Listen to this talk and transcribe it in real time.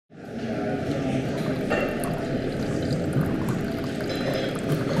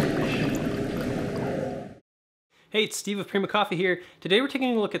Hey, it's Steve of Prima Coffee here. Today we're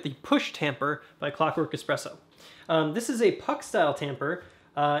taking a look at the Push Tamper by Clockwork Espresso. This is a puck-style tamper,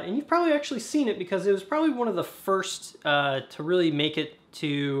 and you've probably actually seen it because it was probably one of the first to really make it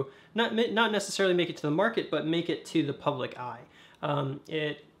to, not necessarily make it to the market, but make it to the public eye.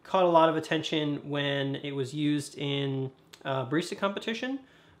 It caught a lot of attention when it was used in barista competition.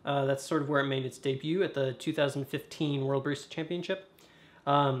 That's sort of where it made its debut at the 2015 World Barista Championship.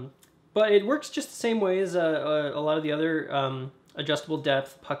 But it works just the same way as a lot of the other adjustable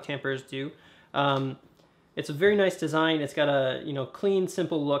depth puck tampers do. It's a very nice design. It's got a clean,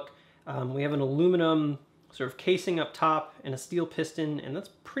 simple look. We have an aluminum sort of casing up top and a steel piston, and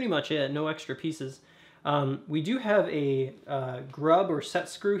that's pretty much it. No extra pieces. We do have a grub or set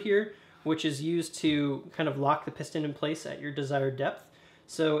screw here, which is used to kind of lock the piston in place at your desired depth.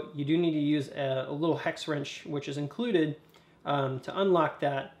 So you do need to use a little hex wrench, which is included to unlock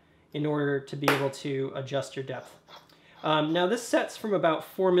that in order to be able to adjust your depth. Now this sets from about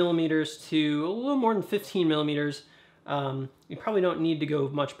 4 millimeters to a little more than 15 millimeters. You probably don't need to go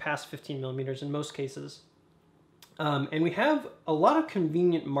much past 15 millimeters in most cases. And we have a lot of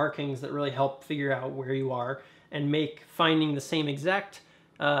convenient markings that really help figure out where you are and make finding the same exact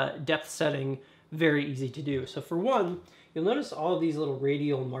depth setting very easy to do. So for one, you'll notice all of these little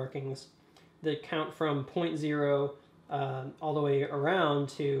radial markings that count from 0.0 all the way around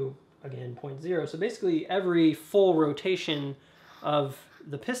to, again, 0.0. So basically every full rotation of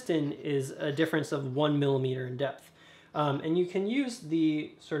the piston is a difference of 1 millimeter in depth. And you can use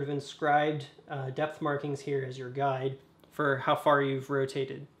the sort of inscribed depth markings here as your guide for how far you've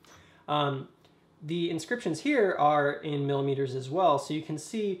rotated. The inscriptions here are in millimeters as well, so you can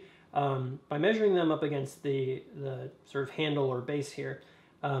see by measuring them up against the sort of handle or base here,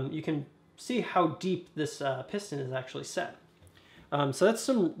 you can see how deep this piston is actually set. So that's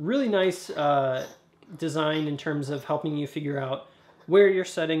some really nice design in terms of helping you figure out where your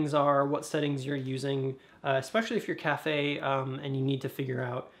settings are, what settings you're using, especially if you're cafe and you need to figure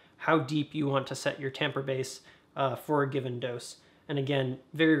out how deep you want to set your tamper base for a given dose. And again,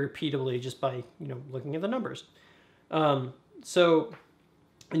 very repeatably just by looking at the numbers. So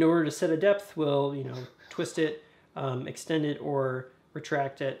in order to set a depth, we'll twist it, extend it, or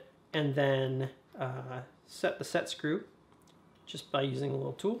retract it, and then set the set screw just by using a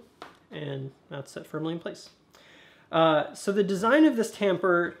little tool, and that's set firmly in place. So the design of this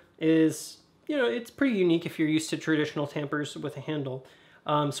tamper is, it's pretty unique if you're used to traditional tampers with a handle.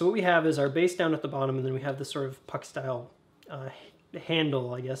 So what we have is our base down at the bottom, and then we have this sort of puck style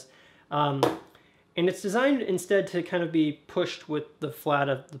handle, I guess. And it's designed instead to kind of be pushed with the flat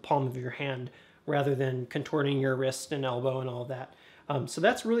of the palm of your hand rather than contorting your wrist and elbow and all of that. So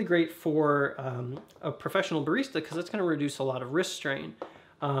that's really great for a professional barista because it's going to reduce a lot of wrist strain.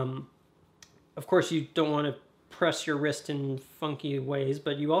 Of course, you don't want to press your wrist in funky ways,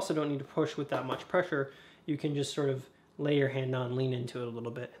 but you also don't need to push with that much pressure. You can just sort of lay your hand on, lean into it a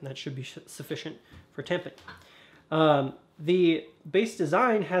little bit, and that should be sufficient for tamping. The base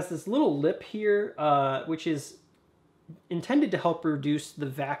design has this little lip here, which is intended to help reduce the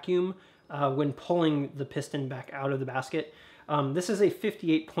vacuum when pulling the piston back out of the basket. This is a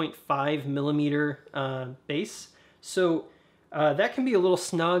 58.5 millimeter base, so that can be a little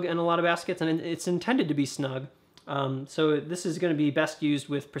snug in a lot of baskets, and it's intended to be snug. So this is going to be best used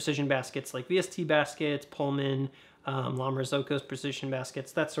with precision baskets like VST baskets, Pullman, La Marzocco's precision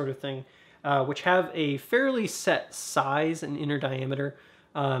baskets, that sort of thing, which have a fairly set size and inner diameter,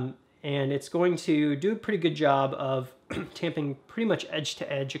 and it's going to do a pretty good job of tamping pretty much edge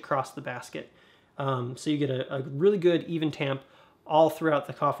to edge across the basket. So you get a really good even tamp all throughout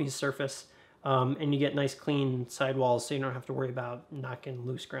the coffee's surface, and you get nice clean sidewalls so you don't have to worry about knocking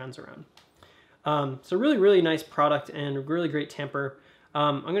loose grounds around. So really, really nice product and a really great tamper.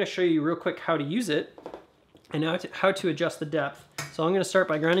 I'm going to show you real quick how to use it and how to adjust the depth. So I'm going to start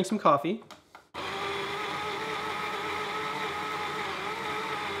by grinding some coffee.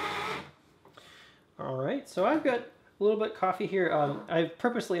 All right, so I've got a little bit of coffee here. I've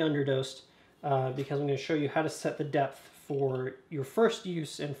purposely underdosed because I'm going to show you how to set the depth for your first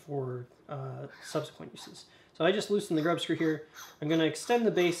use and for subsequent uses. So I just loosened the grub screw here. I'm going to extend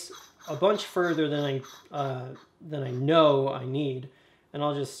the base a bunch further than I know I need, and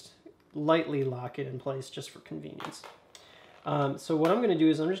I'll just lightly lock it in place just for convenience. So what I'm going to do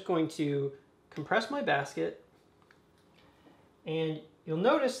is I'm just going to compress my basket, and you'll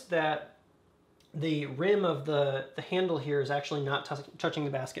notice that the rim of the handle here is actually not touching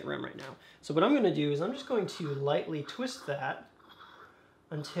the basket rim right now. So what I'm going to do is I'm just going to lightly twist that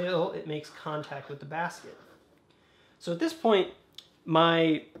until it makes contact with the basket. So at this point,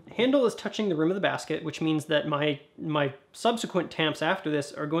 my handle is touching the rim of the basket, which means that my subsequent tamps after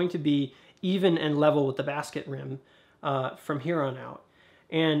this are going to be even and level with the basket rim from here on out.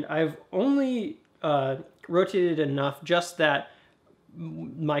 And I've only rotated enough just that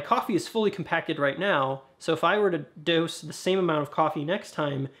my coffee is fully compacted right now, so if I were to dose the same amount of coffee next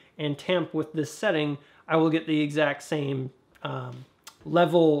time and tamp with this setting, I will get the exact same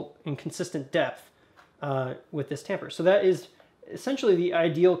level and consistent depth with this tamper. So that is essentially the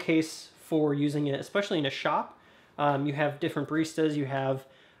ideal case for using it, especially in a shop. You have different baristas, you have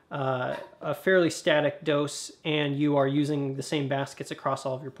a fairly static dose, and you are using the same baskets across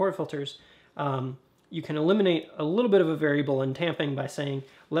all of your portafilters. You can eliminate a little bit of a variable in tamping by saying,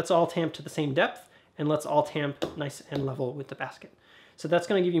 let's all tamp to the same depth, and let's all tamp nice and level with the basket. So that's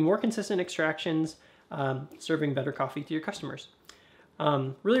going to give you more consistent extractions, serving better coffee to your customers.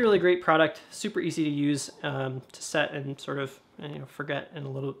 Really, really great product, super easy to use, to set and sort of forget in a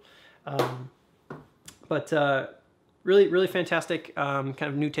little, really, really fantastic kind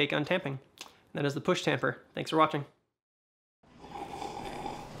of new take on tamping. That is the push tamper. Thanks for watching.